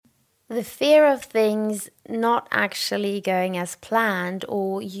The fear of things not actually going as planned,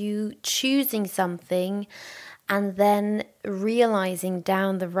 or you choosing something and then realizing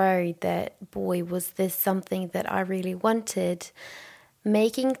down the road that, boy, was this something that I really wanted.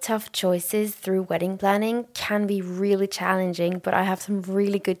 Making tough choices through wedding planning can be really challenging, but I have some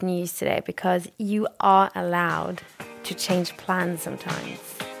really good news today because you are allowed to change plans sometimes.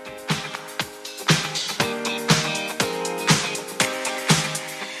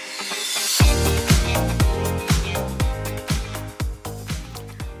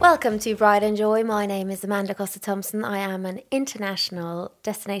 Welcome to Bride and Joy. My name is Amanda Costa-Thompson. I am an international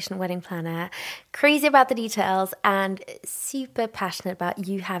destination wedding planner, crazy about the details and super passionate about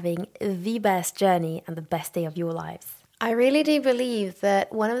you having the best journey and the best day of your lives. I really do believe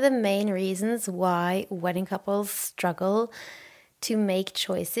that one of the main reasons why wedding couples struggle to make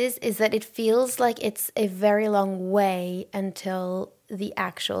choices is that it feels like it's a very long way until the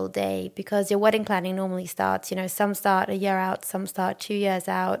actual day, because your wedding planning normally starts, some start a year out, some start 2 years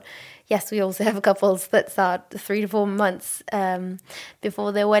out. Yes, we also have couples that start 3 to 4 months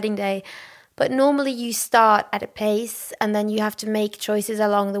before their wedding day. But normally you start at a pace and then you have to make choices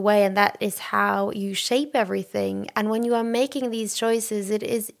along the way, and that is how you shape everything. And when you are making these choices, it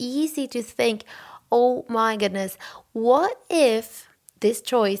is easy to think, oh my goodness, what if this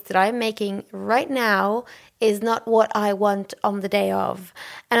choice that I'm making right now is not what I want on the day of?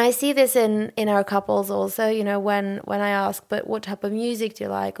 And I see this in our couples also, when I ask, but what type of music do you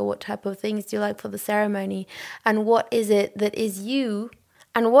like, or what type of things do you like for the ceremony? And what is it that is you?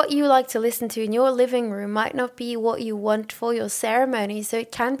 And what you like to listen to in your living room might not be what you want for your ceremony. So it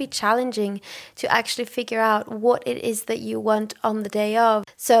can be challenging to actually figure out what it is that you want on the day of.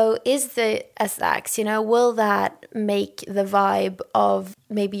 So is the Sax, will that make the vibe of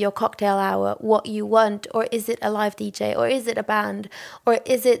maybe your cocktail hour what you want? Or is it a live DJ? Or is it a band? Or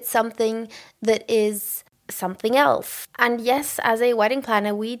is it something that is something else? And yes, as a wedding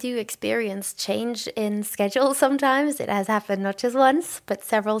planner, we do experience change in schedule sometimes. It has happened not just once, but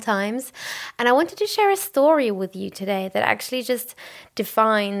several times. And I wanted to share a story with you today that actually just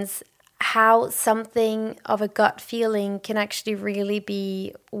defines how something of a gut feeling can actually really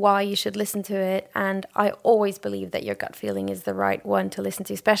be why you should listen to it. And I always believe that your gut feeling is the right one to listen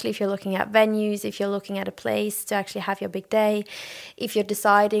to, especially if you're looking at venues, if you're looking at a place to actually have your big day, if you're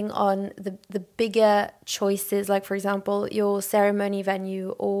deciding on the bigger choices, like for example, your ceremony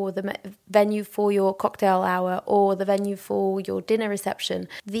venue, or the venue for your cocktail hour, or the venue for your dinner reception.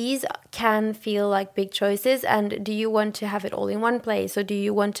 These can feel like big choices. And do you want to have it all in one place, or do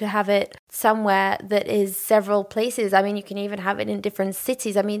you want to have it somewhere that is several places? I mean, you can even have it in different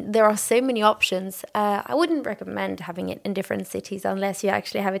cities. I mean, there are so many options. I wouldn't recommend having it in different cities unless you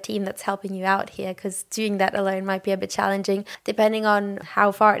actually have a team that's helping you out here, because doing that alone might be a bit challenging, depending on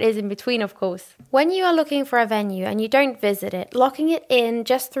how far it is in between, of course. When you are looking for a venue and you don't visit it, locking it in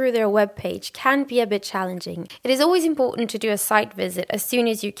just through their webpage can be a bit challenging. It is always important to do a site visit as soon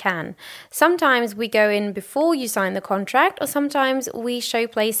as you can. Sometimes we go in before you sign the contract, or sometimes we show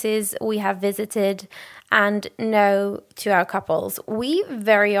places we have visited and know to our couples. We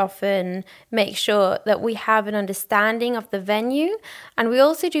very often make sure that we have an understanding of the venue, and we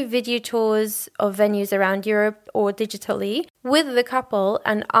also do video tours of venues around Europe or digitally with the couple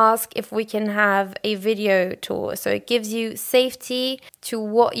and ask if we can have a video tour. So it gives you safety to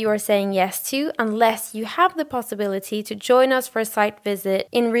what you are saying yes to, unless you have the possibility to join us for a site visit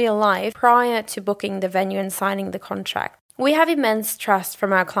in real life prior to booking the venue and signing the contract. We have immense trust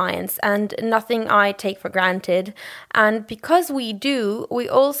from our clients, and nothing I take for granted. And because we do, we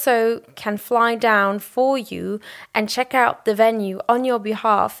also can fly down for you and check out the venue on your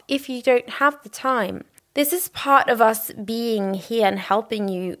behalf if you don't have the time. This is part of us being here and helping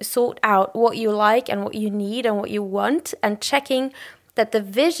you sort out what you like and what you need and what you want, and checking that the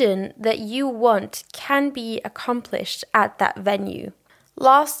vision that you want can be accomplished at that venue.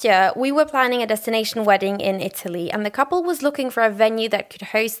 Last year, we were planning a destination wedding in Italy, and the couple was looking for a venue that could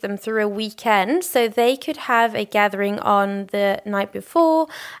host them through a weekend so they could have a gathering on the night before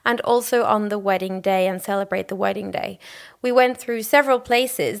and also on the wedding day and celebrate the wedding day. We went through several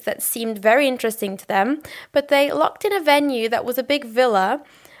places that seemed very interesting to them, but they locked in a venue that was a big villa,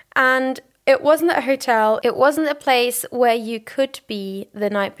 and it wasn't a hotel, it wasn't a place where you could be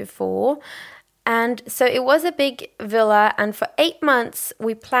the night before. And so it was a big villa, and for 8 months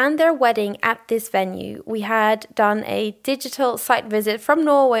we planned their wedding at this venue. We had done a digital site visit from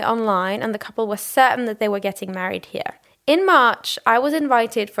Norway online, and the couple was certain that they were getting married here. In March, I was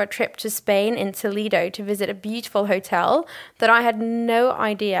invited for a trip to Spain in Toledo to visit a beautiful hotel that I had no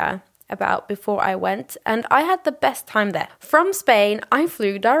idea about before I went, and I had the best time there. From Spain, I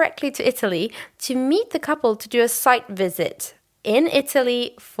flew directly to Italy to meet the couple to do a site visit in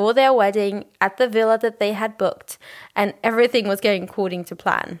Italy for their wedding at the villa that they had booked, and everything was going according to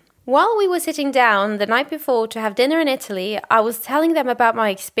plan. While we were sitting down the night before to have dinner in Italy, I was telling them about my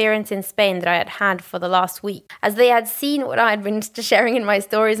experience in Spain that I had had for the last week, as they had seen what I had been sharing in my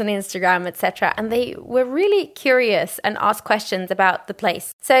stories on Instagram, etc., and they were really curious and asked questions about the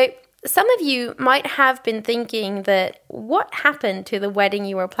place. So some of you might have been thinking that what happened to the wedding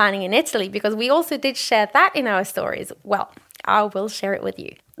you were planning in Italy, because we also did share that in our stories. Well, I will share it with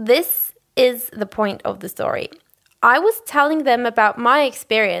you. This is the point of the story. I was telling them about my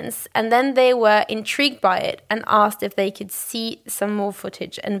experience, and then they were intrigued by it and asked if they could see some more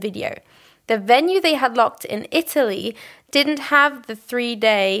footage and video. The venue they had locked in Italy didn't have the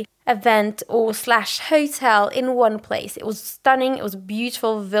 3-day event or / hotel in one place. It was stunning, it was a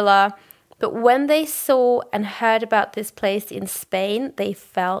beautiful villa. But when they saw and heard about this place in Spain, they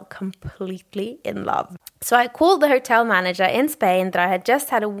fell completely in love. So I called the hotel manager in Spain that I had just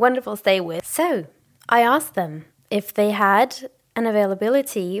had a wonderful stay with. So I asked them if they had an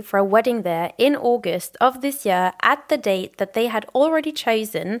availability for a wedding there in August of this year at the date that they had already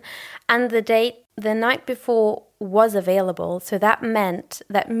chosen, and the date the night before was available. So that meant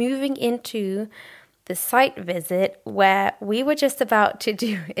that moving into the site visit where we were just about to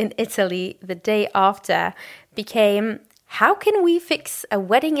do in Italy the day after became, how can we fix a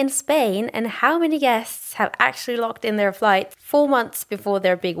wedding in Spain, and how many guests have actually locked in their flight 4 months before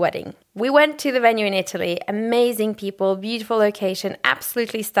their big wedding? We went to the venue in Italy, amazing people, beautiful location,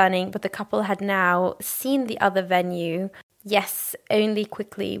 absolutely stunning, but the couple had now seen the other venue, yes, only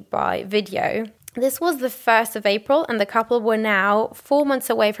quickly by video. This was the 1st of April, and the couple were now 4 months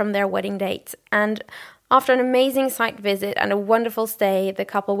away from their wedding date. And after an amazing site visit and a wonderful stay, the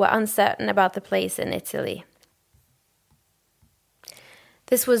couple were uncertain about the place in Italy.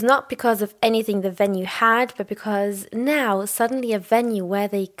 This was not because of anything the venue had, but because now suddenly a venue where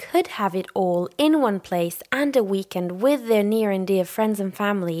they could have it all in one place and a weekend with their near and dear friends and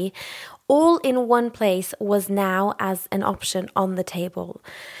family, all in one place, was now as an option on the table.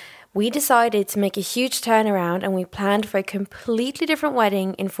 We decided to make a huge turnaround, and we planned for a completely different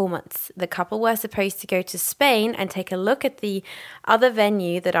wedding in 4 months. The couple were supposed to go to Spain and take a look at the other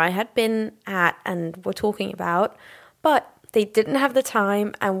venue that I had been at and were talking about, but they didn't have the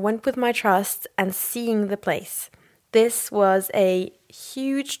time and went with my trust and seeing the place. This was a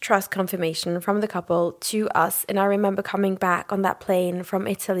huge trust confirmation from the couple to us, and I remember coming back on that plane from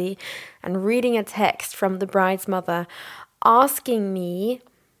Italy and reading a text from the bride's mother asking me,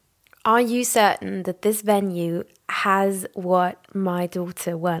 "Are you certain that this venue has what my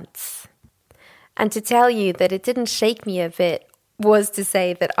daughter wants?" And to tell you that it didn't shake me a bit was to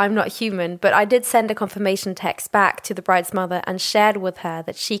say that I'm not human, but I did send a confirmation text back to the bride's mother and shared with her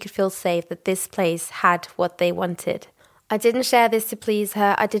that she could feel safe that this place had what they wanted. I didn't share this to please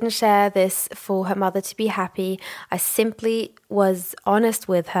her. I didn't share this for her mother to be happy. I simply was honest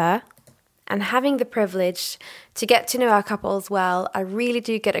with her. And having the privilege to get to know our couple as well, I really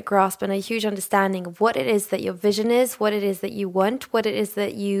do get a grasp and a huge understanding of what it is that your vision is, what it is that you want, what it is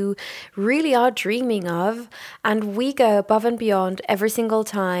that you really are dreaming of. And we go above and beyond every single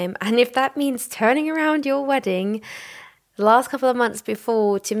time. And if that means turning around your wedding the last couple of months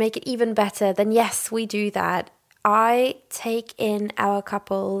before to make it even better, then yes, we do that. I take in our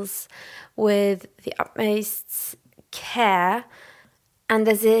couples with the utmost care and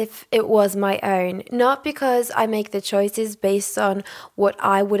as if it was my own. Not because I make the choices based on what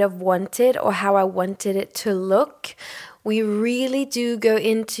I would have wanted or how I wanted it to look. We really do go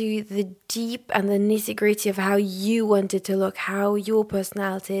into the deep and the nitty-gritty of how you want it to look, how your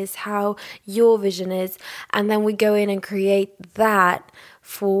personality is, how your vision is, and then we go in and create that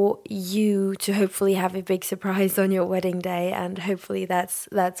for you to hopefully have a big surprise on your wedding day, and hopefully that's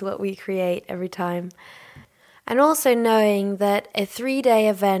what we create every time. And also knowing that a 3-day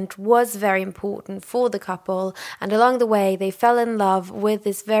event was very important for the couple, and along the way they fell in love with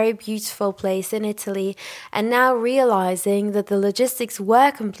this very beautiful place in Italy, and now realizing that the logistics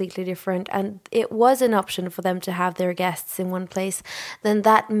were completely different and it was an option for them to have their guests in one place, then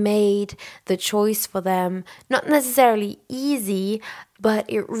that made the choice for them not necessarily easy, but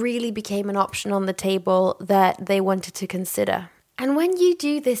it really became an option on the table that they wanted to consider. And when you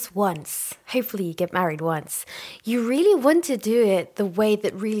do this once, hopefully you get married once, you really want to do it the way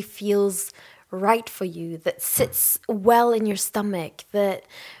that really feels right for you, that sits well in your stomach, that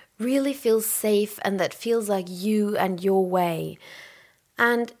really feels safe and that feels like you and your way.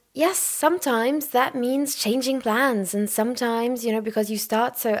 And yes, sometimes that means changing plans. And sometimes, because you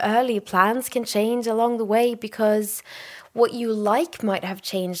start so early, plans can change along the way because what you like might have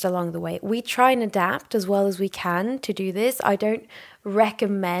changed along the way. We try and adapt as well as we can to do this. I don't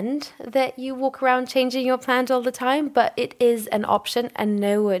recommend that you walk around changing your plans all the time, but it is an option, and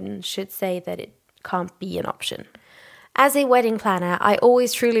no one should say that it can't be an option. As a wedding planner, I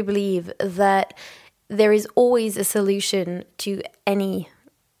always truly believe that there is always a solution to any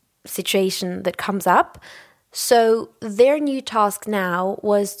situation that comes up. So their new task now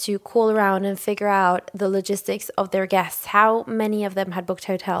was to call around and figure out the logistics of their guests. How many of them had booked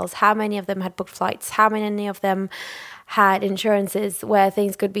hotels? How many of them had booked flights? How many of them had insurances where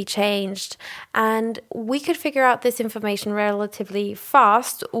things could be changed? And we could figure out this information relatively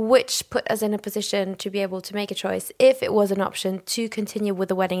fast, which put us in a position to be able to make a choice if it was an option to continue with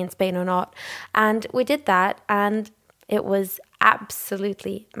the wedding in Spain or not. And we did that, and it was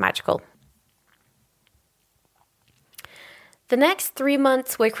absolutely magical. The next 3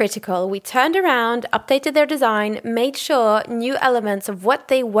 months were critical. We turned around, updated their design, made sure new elements of what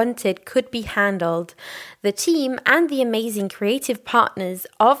they wanted could be handled. The team and the amazing creative partners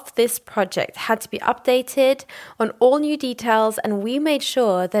of this project had to be updated on all new details, and we made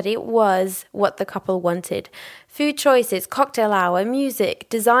sure that it was what the couple wanted. Food choices, cocktail hour, music,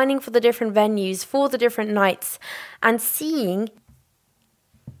 designing for the different venues, for the different nights, and seeing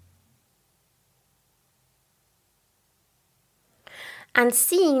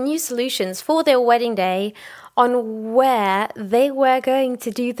new solutions for their wedding day on where they were going to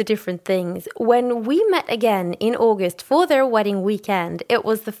do the different things. When we met again in August for their wedding weekend, it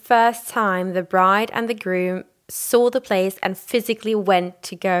was the first time the bride and the groom saw the place and physically went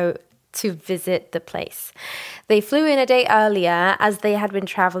to go to visit the place. They flew in a day earlier as they had been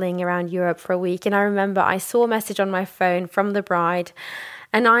traveling around Europe for a week, and I remember I saw a message on my phone from the bride,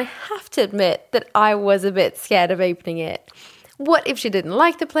 and I have to admit that I was a bit scared of opening it. What if she didn't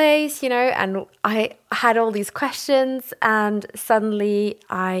like the place, and I had all these questions, and suddenly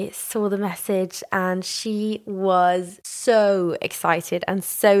I saw the message and she was so excited and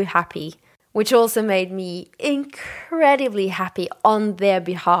so happy, which also made me incredibly happy on their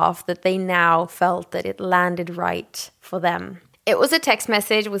behalf that they now felt that it landed right for them. It was a text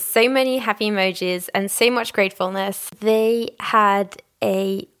message with so many happy emojis and so much gratefulness. They had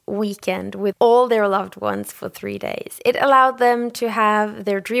a weekend with all their loved ones for 3 days. It allowed them to have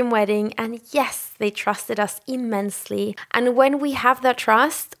their dream wedding, and yes, they trusted us immensely. And when we have that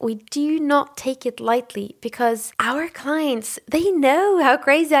trust, we do not take it lightly, because our clients, they know how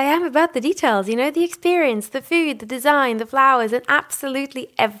crazy I am about the details, the experience, the food, the design, the flowers, and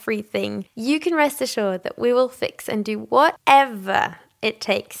absolutely everything. You can rest assured that we will fix and do whatever it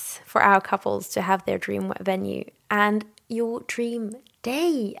takes for our couples to have their dream venue and your dream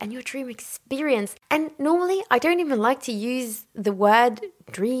day and your dream experience. And normally I don't even like to use the word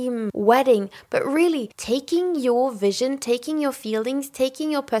dream wedding, but really taking your vision, taking your feelings,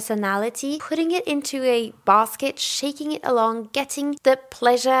 taking your personality, putting it into a basket, shaking it along, getting the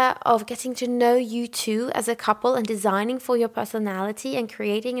pleasure of getting to know you two as a couple and designing for your personality and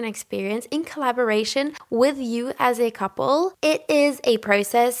creating an experience in collaboration with you as a couple. It is a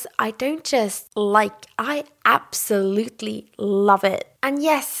process I don't just like, I absolutely love it. And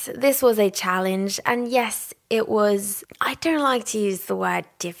yes, this was a challenge, and yes, it was, I don't like to use the word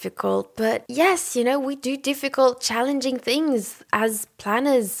difficult, but yes, we do difficult, challenging things as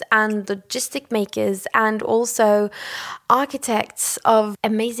planners and logistic makers and also architects of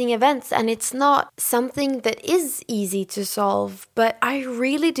amazing events. And it's not something that is easy to solve, but I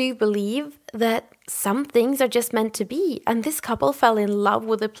really do believe that some things are just meant to be. And this couple fell in love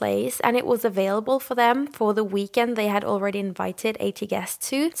with the place, and it was available for them for the weekend they had already invited 80 guests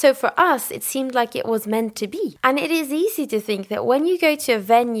to. So for us, it seemed like it was meant to be. And it is easy to think that when you go to a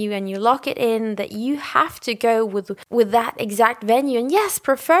venue and you lock it in, that you have to go with that exact venue. And yes,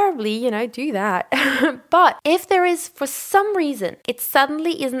 preferably, do that. But if there is, for some reason, it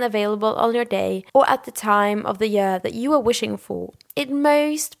suddenly isn't available on your day or at the time of the year that you are wishing for, it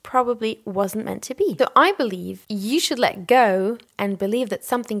most probably wasn't meant to be. So I believe you should let go and believe that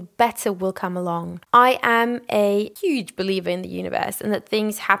something better will come along. I am a huge believer in the universe and that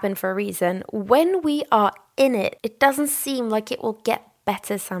things happen for a reason. When we are in it, it doesn't seem like it will get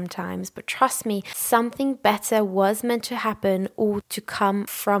better sometimes, but trust me, something better was meant to happen or to come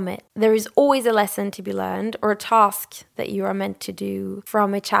from it. There is always a lesson to be learned or a task that you are meant to do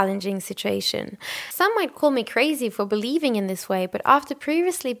from a challenging situation. Some might call me crazy for believing in this way, but after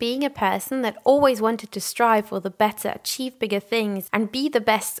previously being a person that always wanted to strive for the better, achieve bigger things, and be the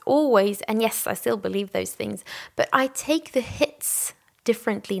best always, and yes, I still believe those things, but I take the hits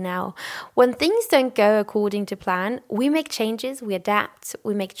differently now. When things don't go according to plan, we make changes, we adapt,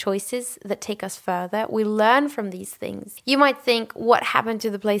 we make choices that take us further. We learn from these things. You might think, what happened to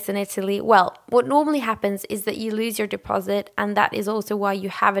the place in Italy? Well, what normally happens is that you lose your deposit, and that is also why you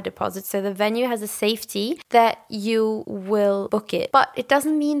have a deposit. So the venue has a safety that you will book it. But it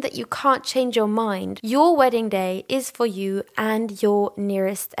doesn't mean that you can't change your mind. Your wedding day is for you and your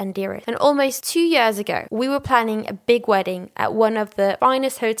nearest and dearest. And almost 2 years ago, we were planning a big wedding at one of the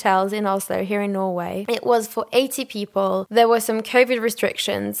finest hotels in Oslo here in Norway. It was for 80 people. There were some COVID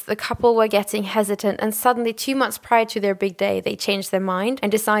restrictions. The couple were getting hesitant, and suddenly 2 months prior to their big day, they changed their mind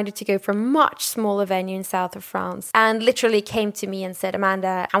and decided to go for a much smaller venue in south of France, and literally came to me and said,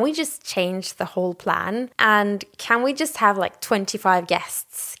 Amanda, can we just change the whole plan? And can we just have like 25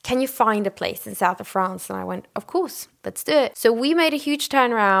 guests? Can you find a place in south of France? And I went, of course. Let's do it. So we made a huge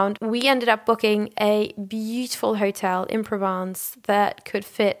turnaround. We ended up booking a beautiful hotel in Provence that could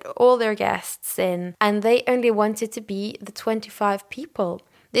fit all their guests in, and they only wanted to be the 25 people.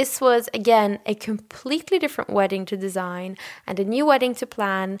 This was, again, a completely different wedding to design and a new wedding to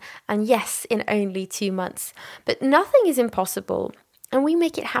plan, and yes, in only 2 months. But nothing is impossible, and we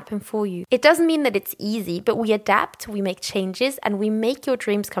make it happen for you. It doesn't mean that it's easy, but we adapt, we make changes, and we make your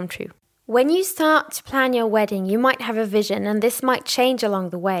dreams come true. When you start to plan your wedding, you might have a vision, and this might change along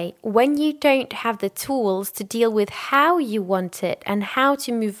the way. When you don't have the tools to deal with how you want it and how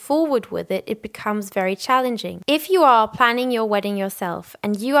to move forward with it, it becomes very challenging. If you are planning your wedding yourself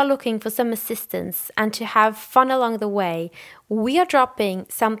and you are looking for some assistance and to have fun along the way, we are dropping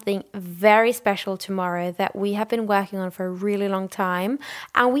something very special tomorrow that we have been working on for a really long time,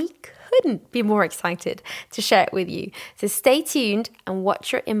 and we couldn't be more excited to share it with you. So stay tuned and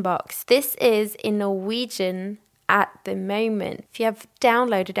watch your inbox. This is in Norwegian at the moment. If you have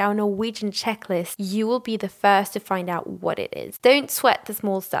downloaded our Norwegian checklist, you will be the first to find out what it is. Don't sweat the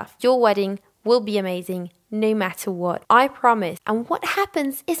small stuff. Your wedding will be amazing no matter what. I promise. And what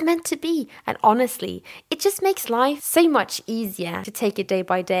happens is meant to be. And honestly, it just makes life so much easier to take it day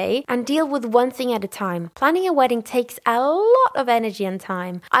by day and deal with one thing at a time. Planning a wedding takes a lot of energy and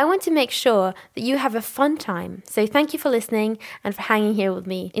time. I want to make sure that you have a fun time. So thank you for listening and for hanging here with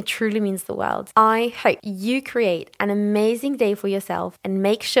me. It truly means the world. I hope you create an amazing day for yourself, and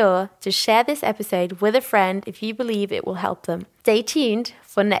make sure to share this episode with a friend if you believe it will help them. Stay tuned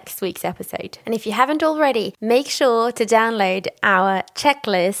for next week's episode. And if you haven't already, make sure to download our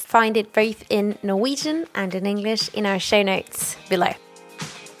checklist. Find it both in Norwegian and in English in our show notes below.